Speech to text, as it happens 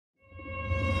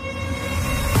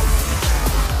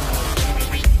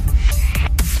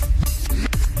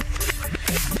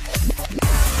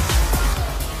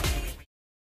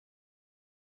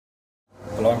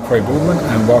Craig Baldwin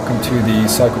and welcome to the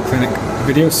Cycle Clinic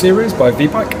video series by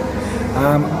VBike.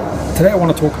 Today I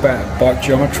want to talk about bike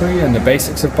geometry and the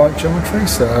basics of bike geometry.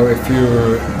 So if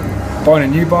you're buying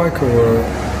a new bike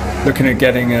or looking at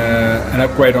getting an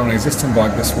upgrade on an existing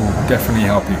bike, this will definitely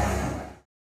help you.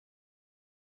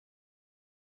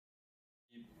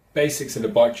 Basics of the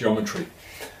bike geometry.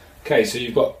 Okay, so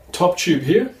you've got top tube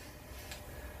here.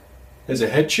 There's a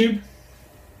head tube.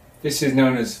 This is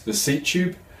known as the seat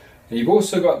tube. And you've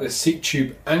also got the seat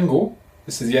tube angle.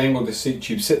 This is the angle the seat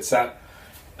tube sits at,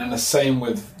 and the same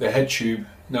with the head tube,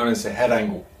 known as the head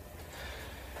angle.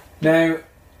 Now,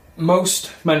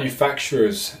 most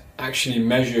manufacturers actually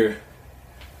measure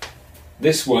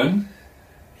this one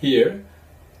here,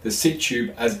 the seat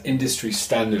tube, as industry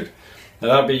standard. Now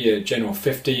that'll be a general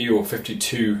 50 or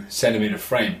 52 centimeter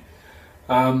frame.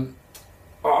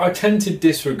 I tend to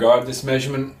disregard this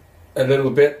measurement a little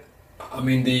bit. I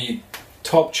mean, the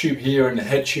top tube here and the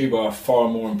head tube are far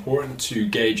more important to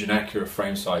gauge an accurate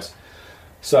frame size.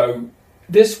 So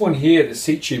this one here, the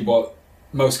seat tube, what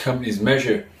most companies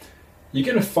measure, you're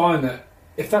going to find that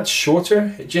if that's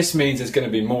shorter, it just means there's going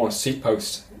to be more seat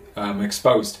post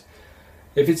exposed.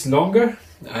 If it's longer,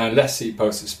 less seat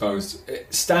post exposed.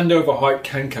 Standover height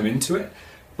can come into it,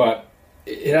 but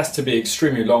it has to be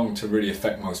extremely long to really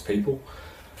affect most people.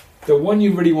 The one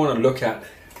you really want to look at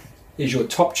is your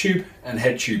top tube and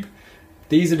head tube.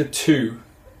 These are the two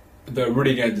that are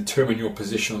really going to determine your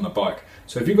position on the bike.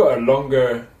 So if you've got a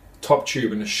longer top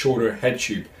tube and a shorter head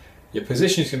tube, your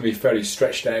position is going to be fairly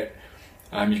stretched out.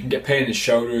 You can get pain in the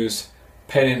shoulders,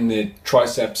 pain in the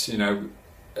triceps,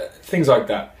 things like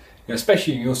that.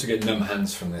 Especially, you can also get numb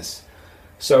hands from this.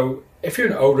 So if you're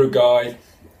an older guy,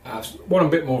 want a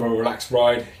bit more of a relaxed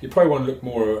ride, you probably want to look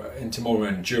more into more of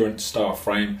an endurance style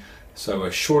frame. So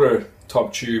a shorter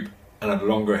top tube and a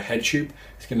longer head tube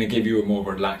is going to give you a more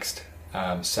relaxed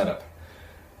setup.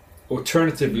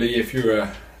 Alternatively, if you're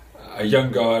a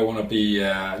young guy, want to be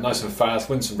nice and fast,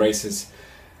 win some races,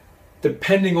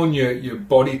 depending on your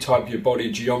body type, your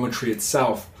body geometry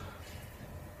itself,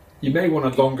 you may want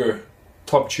a longer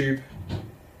top tube,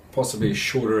 possibly a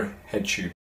shorter head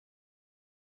tube.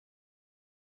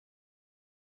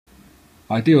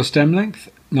 Ideal stem length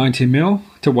 90mm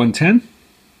to 110.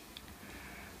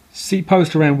 Seat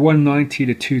post around 190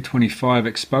 to 225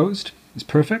 exposed is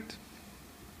perfect.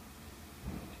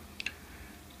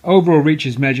 Overall reach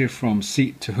is measured from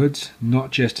seat to hoods,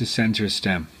 not just to center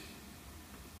stem.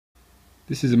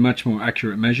 This is a much more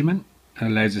accurate measurement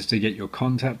and allows us to get your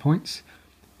contact points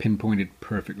pinpointed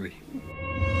perfectly.